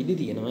සම්ප්‍රේෂණ විදි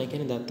තියෙනවා. ඒ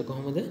කියන්නේ දත්ත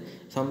කොහොමද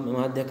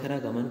මාධ්‍යයක් කරා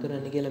ගමන්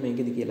කරන්නේ කියලා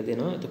මේකෙදි කියලා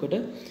දෙනවා. එතකොට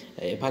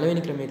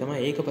පළවෙනි ක්‍රමය තමයි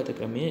ඒකපත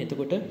ක්‍රමය.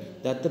 එතකොට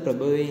දත්ත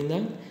ප්‍රභවයේ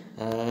ඉඳන්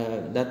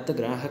දත්ත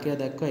ග්‍රාහකයා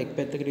දක්වා එක්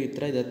පැත්තකට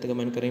විතරයි දත්ත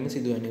ගමන් කිරීම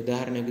සිදුවන්නේ.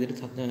 උදාහරණයක්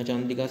විදිහට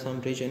චන්ද්‍රිකා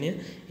සම්ප්‍රේෂණය,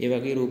 ඒ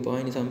වගේ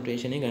රූපවාහිනී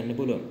සම්ප්‍රේෂණය ගන්න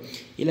පුළුවන්.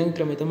 ඊළඟ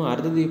ක්‍රමය තමයි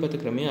අර්ධ ද්විපද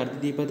ක්‍රමය. අර්ධ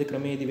ද්විපද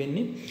ක්‍රමයේදී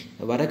වෙන්නේ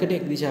වරකට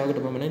එක් දිශාවකට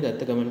පමණයි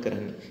දත්ත ගමන්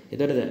කරන්නේ.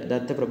 එතකොට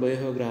දත්ත ප්‍රභවය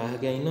හෝ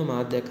ග්‍රාහකයා ඉන්නවා.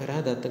 මාධ්‍යයක් කරා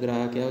දත්ත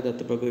ග්‍රාහකයාව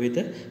දත්ත ප්‍රභවිත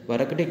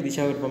වරකට එක්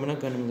දිශාවකට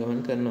පමණක්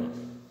ගමන් කරනවා.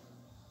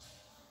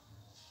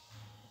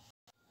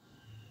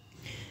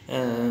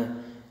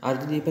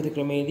 අර්ධ ද්විපද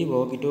ක්‍රමයේදී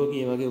වෝකි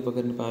ටෝකි වගේ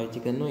උපකරණ පාවිච්චි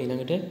කරනවා.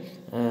 ඊළඟට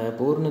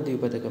පූර්ණ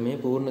ද්විපද ක්‍රමය.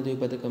 පූර්ණ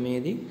ද්විපද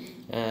ක්‍රමයේදී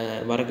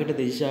වරකට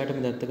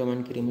දිශාවටම දත්ත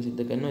ගමන් කිරීම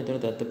සිදු කරනවා.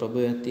 එතකොට දත්ත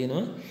ප්‍රභවයක්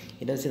තියෙනවා.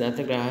 ඊට පස්සේ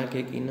දත්ත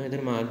ග්‍රාහකයෙක් ඉන්නවා.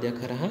 එතන මාධ්‍යයක්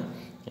කරා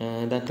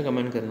දත්ත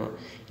ගමන් කරනවා.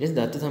 ඊට පස්සේ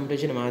දත්ත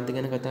සම්ප්‍රේෂණ මාධ්‍ය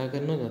ගැන කතා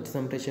කරනවා. දත්ත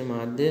සම්ප්‍රේෂණ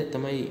මාධ්‍ය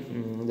තමයි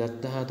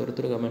දත්ත හා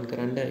තොරතුරු ගමන්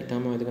කරන්න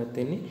ඉතාම වැදගත්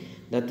වෙන්නේ.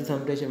 දත්ත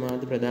සම්ප්‍රේෂණ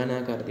මාධ්‍ය ප්‍රධාන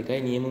ආකාර දෙකයි.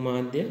 නියම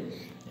මාධ්‍ය,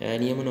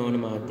 නියම නොවන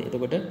මාධ්‍ය.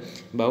 එතකොට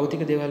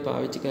භෞතික දේවල්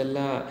පාවිච්චි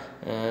කරලා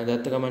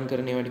දත්ත ගමන්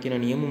කරන ඒවාට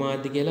කියනවා නියම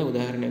මාධ්‍ය කියලා.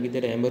 උදාහරණයක්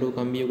විදිහට ඇඹරු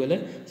කම්බියුගල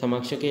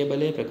සමක්ෂකයේ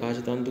බලය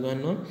ප්‍රකාශ තන්තු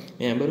ගන්නවා.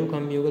 මේ ඇඹරු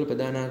කම්බියුගල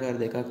ප්‍රධාන ආකාර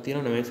දෙකක්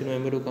තියෙනවා. නොවැසුණු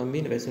ඇඹරු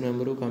කම්බි, වැසුණු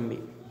ඇඹරු කම්බි.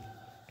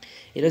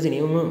 ඊට පස්සේ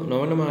නියම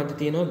නොවන මාධ්‍ය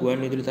තියෙනවා.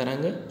 ගුවන් විදුලි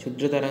තරංග,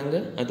 ක්ෂුද්‍ර තරංග,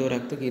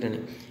 අදෝරක්ත කිරණ.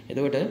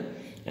 එතකොට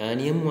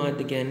නියම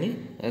මාධ්‍ය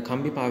කියන්නේ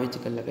කම්බි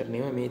පාවිච්චි කරලා කරන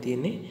ඒවා. මේ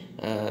තියෙන්නේ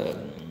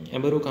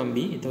ඇඹරු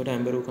කම්බි. එතකොට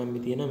ඇඹරු කම්බි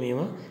තියෙනවා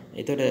මේවා.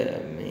 එතකොට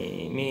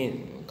මේ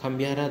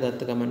කම්බි හරහා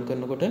දත්ත ගමන්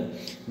කරනකොට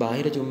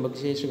බාහිර චුම්බක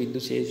ක්ෂේත්‍ර,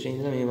 විද්‍යුත් ක්ෂේත්‍රයෙන්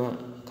ඉඳලා මේවා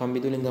කම්බි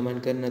තුලින් ගමන්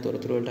කරන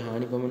තොරතුරු වලට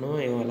හානි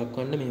පමනවා. ඒවා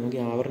වළක්වන්න මේ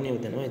වගේ ආවරණය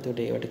යොදනවා.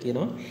 එතකොට ඒවට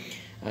කියනවා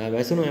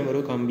වැසුණු ඇඹරු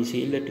කම්බි,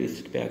 ශීල්ඩ්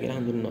ට්විස්ට් පෙයා කියලා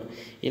හඳුන්වනවා.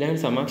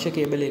 ඊළඟට සමක්ෂ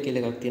කේබලය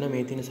කියලා එකක් තියෙනවා.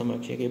 මේ තියෙන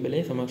සමක්ෂ කේබලය.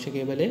 සමක්ෂ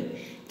කේබලය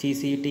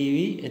CCTV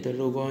එතකොට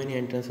රූපවාහිනී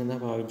ඇන්ටනා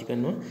සඳහා පාවිච්චි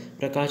කරනවා.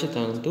 ප්‍රකාශ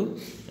තන්තු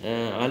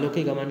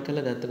ආලෝකය ගමන්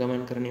කළ දත්ත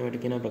ගමන් කරන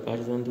ඒවාට කියනවා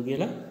ප්‍රකාශ තන්තු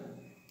කියලා.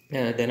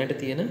 දැනට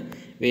තියෙන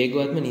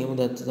වේගවත්ම නියම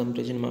දත්ත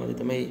සම්ප්‍රේෂණ මාධ්‍ය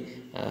තමයි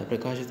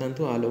ප්‍රකාශ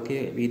තන්තු.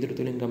 ආලෝකයේ වීදුරු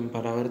තුලින්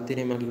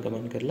පරාවර්තනය මගින්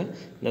ගමන් කරලා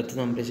දත්ත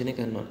සම්ප්‍රේෂණය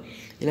කරනවා.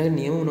 ඊළඟට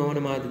නියම නොවන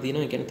මාධ්‍ය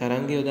තියෙනවා. ඒ කියන්නේ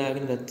තරංගය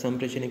යොදාගෙන දත්ත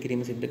සම්ප්‍රේෂණය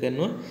කිරීම සිදු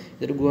කරනවා.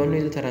 ඒතර ගුවන්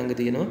විදුලි තරංග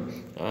තියෙනවා.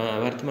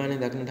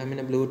 වර්තමානයේ දක්නට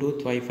හම්බෙන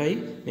Bluetooth, Wi-Fi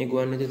මේ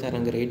ගුවන් විදුලි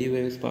තරංග රේඩියෝ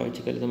වේව්ස්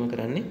පාවිච්චි කරලා තමයි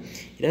කරන්නේ.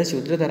 ඊට පස්සේ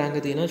ශුද්‍ර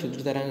තරංග තියෙනවා.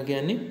 ශුද්‍ර තරංග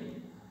කියන්නේ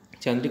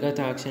චන්ද්‍රිකා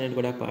තාක්ෂණයට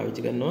ගොඩක්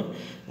පාවිච්චි කරනවා.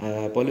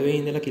 පොළොවේ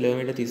ඉඳලා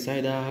කිලෝමීටර්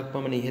 36000ක්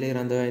පමණ ඉහළේ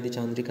රඳවා ඇති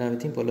චන්ද්‍රිකාව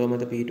විසින් පොළොව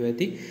මත පිහිටුව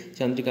ඇති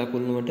චන්ද්‍රිකා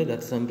කුළුණුවට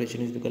දත්ත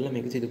සම්ප්‍රේෂණය සිදු කරලා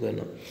මේක සිදු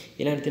කරනවා.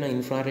 ඊළඟට තියෙනවා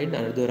ඉන්ෆ්‍රාරෙඩ්,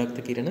 අනුරක්ත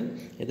කිරණ.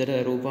 එතකොට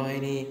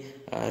රූපවාහිනී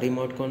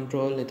රිමෝට්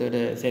කන්ට්‍රෝල්, එතකොට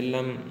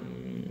සෙල්ලම්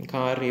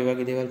කාර් ඒ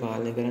වගේ දේවල්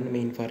පාලනය කරන්න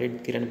මේ ඉන්ෆ්‍රාරෙඩ්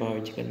කිරණ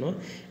පාවිච්චි කරනවා.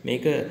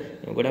 මේක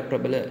ගොඩක්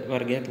ප්‍රබල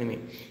වර්ගයක් නෙමෙයි.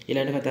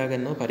 ඊළඟට කතා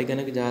කරනවා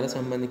පරිගණක ජාල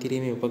සම්බන්ධ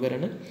කිරීමේ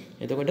උපකරණ.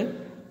 එතකොට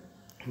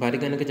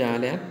පරිගණක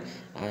ජාලයක්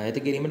ඇති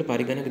කිරීමට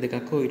පරිගණක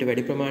දෙකක් හෝ ඊට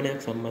වැඩි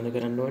ප්‍රමාණයක් සම්බන්ධ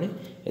කරන්න ඕනේ.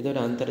 එතකොට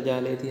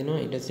අන්තර්ජාලය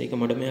තියෙනවා. ඊට පස්සේ ඒක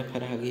මොඩමයක්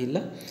හරහා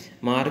ගිහිල්ලා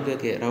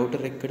මාර්ගක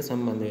රවුටර් එකකට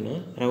සම්බන්ධ වෙනවා.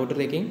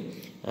 රවුටර් එකෙන්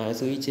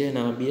ස්විචය,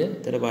 නාභිය,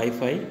 එතකොට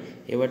Wi-Fi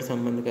ඒවට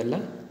සම්බන්ධ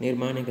කරලා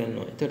නිර්මාණය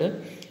කරනවා. එතකොට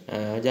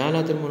ජාල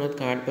අතර මොනවත්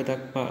කාඩ්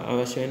පතක්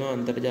අවශ්‍ය වෙනවා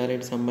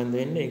අන්තර්ජාලයට සම්බන්ධ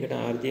වෙන්න. ඒකට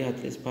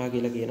RJ45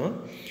 කියලා කියනවා.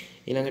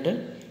 ඊළඟට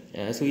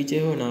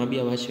ස්විචය හෝ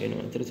නාභිය අවශ්‍ය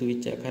වෙනවා. එතකොට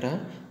ස්විච් එක කරා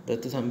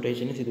දත්ත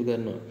සම්ප්‍රේෂණය සිදු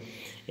කරනවා.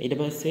 ඊට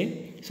පස්සේ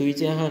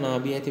ස්විචය හා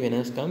නාභිය ඇති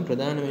වෙනස්කම්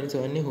ප්‍රධාන වෙනස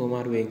වන්නේ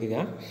හුවමාරු වේගය.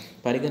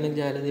 පරිගණක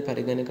ජාලයේදී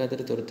පරිගණක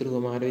අතර තොරතුරු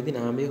හුවමාරුවේදී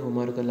නාභිය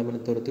හුවමාරු කර ලබන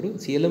තොරතුරු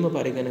සියලුම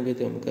පරිගණක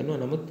වෙත යොමු කරනවා.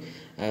 නමුත්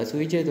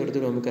ස්විචයේ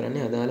තොරතුරු යොමු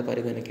කරන්නේ අදාළ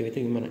පරිගණක වෙත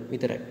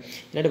විතරයි.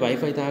 ඊළඟට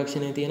Wi-Fi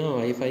තාක්ෂණය තියෙනවා.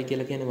 Wi-Fi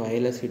කියලා කියන්නේ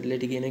wireless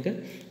fidelity කියන එක.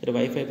 ඒත්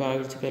Wi-Fi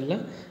පාවිච්චි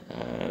කරලා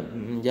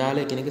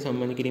ජාලය කෙනෙක්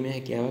සම්බන්ධ කිරීමේ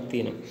හැකියාවක්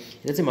තියෙනවා.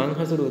 ඊට පස්සේ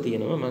මංහසුරුව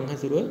තියෙනවා.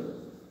 මංහසුරුව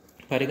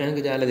පරිගණක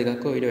ජාල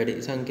දෙකක් හෝ ඊට වැඩි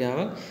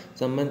සංඛ්‍යාවක්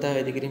සම්බන්ධතාවය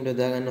ඇති කිරීමට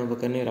යොදා ගන්න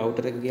උපකරණය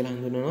රවුටර් එක කියලා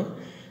හඳුන්වනවා.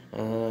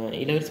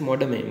 ඊළඟට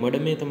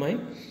මොඩමේ තමයි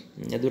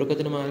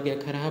දුරකථන මාර්ගයක්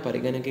කරහා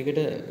පරිගණකයකට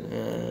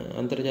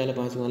අන්තර්ජාල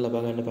පහසුකම්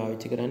ලබා ගන්න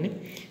පාවිච්චි කරන්නේ.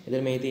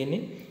 එතන මේ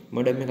තියෙන්නේ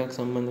මොඩම් එකක්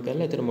සම්බන්ධ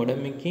කරලා එතන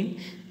මොඩම් එකකින්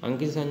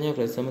අංකිත සංඥා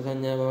ප්‍රසම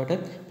සංඥා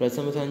බවටත්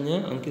ප්‍රසම සංඥා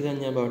අංකිත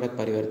සංඥා බවටත්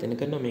පරිවර්තන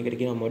කරනවා. මේකට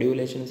කියනවා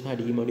මොඩියුලේෂන් සහ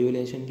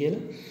ඩිමොඩියුලේෂන්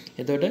කියලා.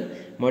 එතකොට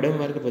මොඩම්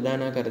වර්ග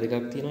ප්‍රධාන ආකාර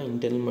දෙකක් තියෙනවා.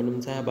 ඉන්ටර්නල් මොඩම්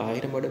සහ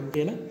බාහිර මොඩම්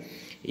කියලා.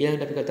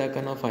 ඊළඟට අපි කතා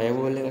කරනවා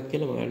ෆයර්වෝල් එකක්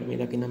කියලා. මොකක්ද මේ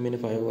දකින්න මෙන්න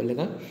ෆයර්වෝල්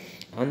එක.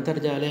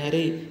 අන්තර්ජාලය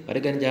හරි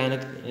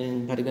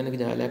පරිගණක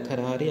ජාලයක්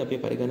කරා හරි අපේ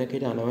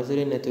පරිගණකයට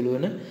අනවසරයෙන් ඇතුළු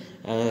වන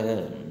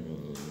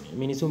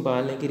මිනිසුන්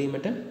පාලනය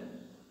කිරීමට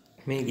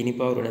මේ ගිනි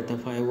පවුර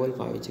නැත්නම් ෆයර්වෝල්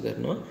පාවිච්චි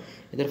කරනවා.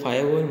 එතන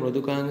ෆයර්වෝල්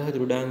මෘදුකාංග හා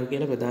දෘඩාංග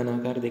කියලා ප්‍රධාන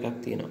ආකාර දෙකක්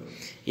තියෙනවා.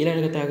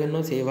 ඊළඟට කතා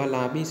කරනවා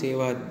සේවාලාභී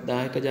සේවා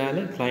දායක ජාල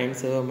ක්ලයන්ට්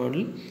සර්වර්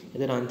මොඩල්.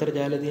 එතන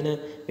අන්තර්ජාලයේ තියෙන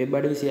වෙබ්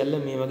අඩවි සියල්ල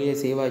මේ වගේ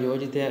සේවා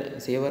යෝජිත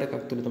සර්වර්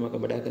එකක් තුල තමයි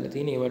කබඩා කරලා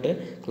තියෙන්නේ. ඒවට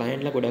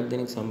ක්ලයන්ට්ලා ගොඩක්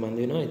දෙනෙක්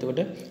සම්බන්ධ වෙනවා.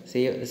 එතකොට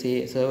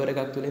සර්වර්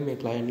එකක් තුලින් මේ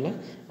ක්ලයන්ට්ලා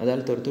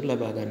අදාළ තොරතුරු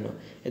ලබා ගන්නවා.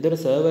 එතකොට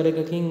සර්වර්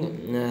එකකින්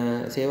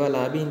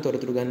සේවාලාභීන්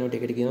තොරතුරු ගන්නකොට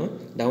ඒකට කියනවා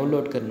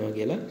ඩවුන්ලෝඩ් කරනවා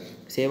කියලා.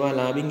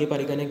 සේවාලාභීන්ගේ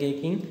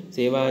පරිගණකයකින්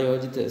සේවා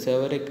යෝජිත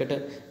සර්වර් එකකට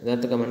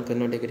දත්ත ගමන්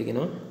කරනකොට ඒකට කියනවා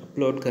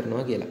අප්ලෝඩ්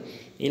කරනවා කියලා.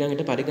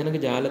 ඊළඟට පරිගණක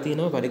ජාල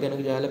තියෙනවා.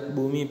 පරිගණක ජාල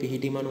භූමියේ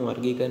පිහිටීම අනුව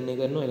වර්ගීකරණය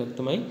කරනවා. ඒක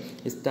තමයි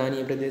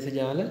ස්ථානීය ප්‍රදේශ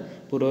ජාල,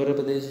 පුරවර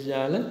ප්‍රදේශ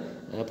ජාල,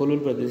 පුළුල්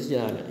ප්‍රදේශ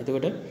ජාල.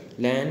 එතකොට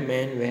ලෑන්ඩ්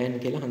මෑන් වෑන්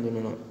කියලා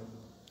හඳුන්වනවා.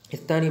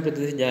 ස්ථානීය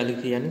ප්‍රදේශ ජාල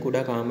කියන්නේ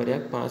කුඩා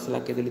කාමරයක් පාසලක්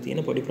ඇතුළේ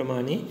තියෙන පොඩි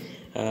ප්‍රමාණයේ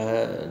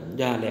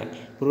ජාලයක්.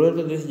 පුරවර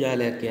ප්‍රදේශ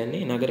ජාලයක්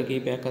කියන්නේ නගර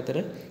කීපයක් අතර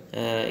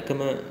එකම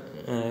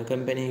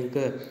කම්පැනියක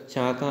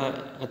ශාඛා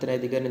අතර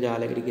ඇති කරන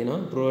ජාලයකට කියනවා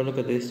පුරවර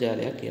ප්‍රදේශ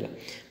ජාලයක් කියලා.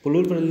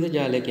 පුළුල් ප්‍රදේශ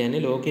ජාලය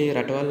කියන්නේ ලෝකයේ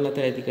රටවල්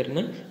අතර ඇති කරන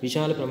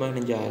විශාල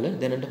ප්‍රමාණයේ ජාල.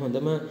 දැනට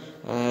හොඳම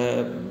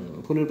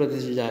පුළුල්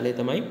ප්‍රදේශ ජාලය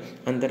තමයි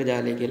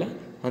අන්තර්ජාලය කියලා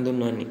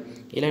හඳුන්වන්නේ.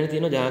 ඊළඟට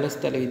තියෙනවා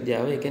ජාලස්ථල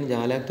විද්‍යාව. ඒ කියන්නේ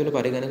ජාලයක් තුළ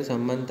පරිගණක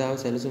සම්බන්ධතාව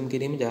සැලසුම්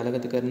කිරීම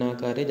ජාලගත කරන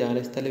ආකාරය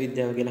ජාලස්ථල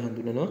විද්‍යාව කියලා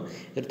හඳුන්වනවා.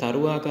 ඒතර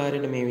තරු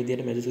ආකාරයට මේ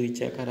විදිහට මැද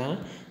ස්විච් එක කරා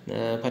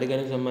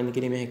පරිගණක සම්බන්ධ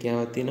කිරීමේ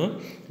හැකියාවක් තියෙනවා.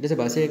 ඊට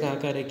පස්සේ බස් එක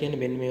ආකාරය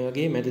කියන්නේ මෙන්න මේ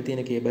වගේ මැද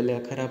තියෙන කේබල්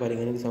එකක් කරා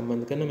පරිගණක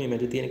සම්බන්ධ කරන මේ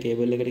මැද තියෙන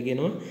කේබල් එකට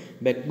කියනවා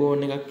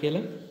බෑක්බෝන් එකක්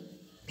කියලා.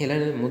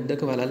 ඊළඟ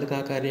මුද්දක වලල්ලක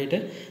ආකාරයට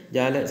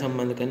ජාල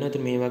සම්බන්ධ කරනවා. ඒත්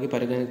මේ වගේ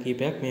පරිගණක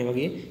කීපයක් මේ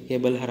වගේ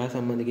කේබල් හරහා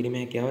සම්බන්ධ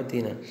කිරීමේ හැකියාවක්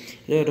තියෙනවා.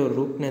 ඒකට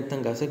රුක්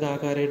නැත්නම් ගසක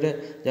ආකාරයට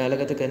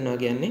ජාලගත කරනවා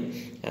කියන්නේ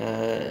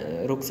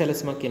රුක්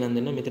සැලැස්මක් කියලා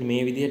හඳුන්වනවා. මෙතන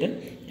මේ විදිහට.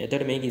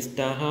 එතකොට මේක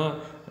ස්ටාහා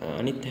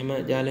අනිත් හැම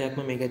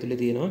ජාලයක්ම මේක ඇතුලේ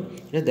තියෙනවා.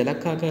 ඊට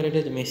දලක්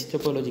ආකාරයට මෙෂ්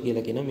ටොපොලොජි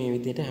කියලා කියනවා. මේ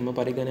විදිහට හැම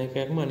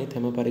පරිගණකයක්ම අනිත්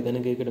හැම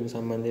පරිගණකයකටම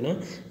සම්බන්ධ වෙනවා.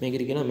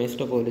 මේකට කියනවා මෙෂ්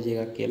ටොපොලොජි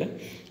එකක් කියලා.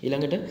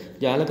 ඊළඟට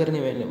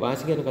ජාලකරණයේ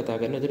වාසි ගැන කතා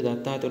කරනවා. ඒතර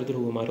දත්ත අතරතුර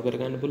හුවමාරු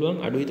කරගන්න පුළුවන්.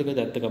 අඩු විතක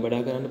දත්ත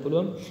කබඩා කරන්න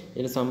පුළුවන්.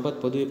 ඊට සම්පත්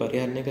පොදුවේ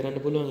පරිහරණය කරන්න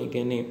පුළුවන්. ඒ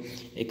කියන්නේ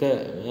එක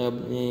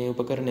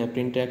උපකරණයක්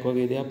ප්‍රින්ටරයක්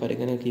වගේ දේවල්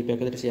පරිගණක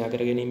කීපයකට ෂෙයා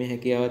කර ගැනීමේ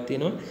හැකියාවක්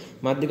තියෙනවා.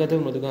 මධ්‍යගත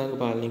මෘදුකාංග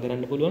පාලනය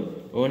කරන්න පුළුවන්.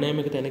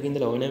 ඕනෑම එක තැනක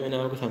ඉඳලා ඕනෑම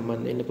වෙනාවක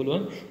සම්බන්ධ වෙන්න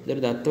පුළුවන්.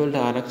 ඒතර දත්ත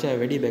වලට ආරක්ෂාව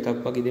වැඩි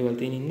බෑකප් වගේ දේවල්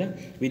තියෙන හින්දා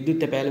විද්‍යුත්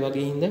තැපෑල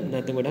වගේ හින්දා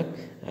දත්ත ගොඩක්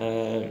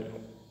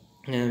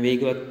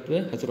වේගවත්ව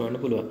හසුරවන්න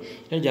පුළුවන්.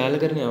 ඊට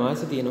ජාලකරණයේ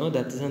අවාසි තියෙනවා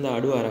දත්ත සඳහා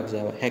අඩු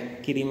ආරක්ෂාව. හැක්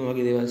කිරීම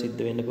වගේ දේවල්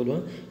සිද්ධ වෙන්න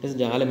පුළුවන්. ඊට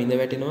පස්සේ ජාල මිඳ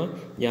වැටෙනවා.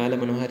 ජාල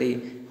මොනවා හරි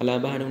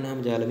අලාභහානි වුණාම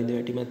ජාල මිඳ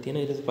වැටීමක්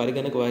තියෙනවා. ඊට පස්සේ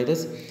පරිගණක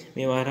වෛරස්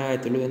මේ වාරා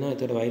ඇතුළු වෙනවා.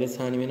 ඒතකොට වෛරස්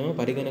හානි වෙනවා.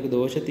 පරිගණක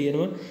දෝෂ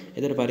තියෙනවා.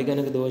 ඒතකොට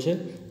පරිගණක දෝෂ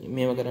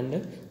මේව කරන්න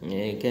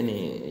ඒ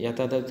කියන්නේ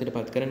යථා තත්ත්වයට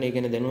පත් කරන්න ඒ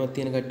කියන්නේ දැනුවත්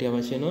තියෙන කට්ටිය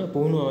අවශ්‍ය වෙනවා.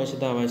 පුහුණු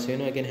අවශ්‍යතාව අවශ්‍ය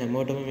වෙනවා. ඒ කියන්නේ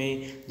හැමෝටම මේ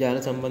ජාල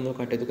සම්බන්ධව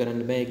කටයුතු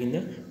කරන්න බෑ. ඒකින්ද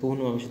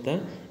පුහුණු අවශ්‍යතාව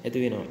ඇති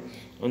වෙනවා.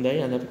 හොඳයි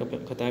අද අපි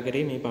කතා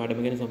කරේ මේ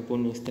පාඩම ගැන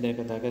සම්පූර්ණ විස්තරයක්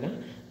කතා කරා.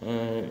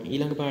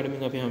 ඊළඟ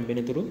පාඩමෙන් අපි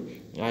හම්බෙනතුරු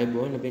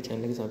ආයුබෝවන් අපේ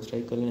channel එක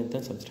subscribe කරලා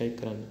නැත්නම් subscribe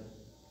කරන්න.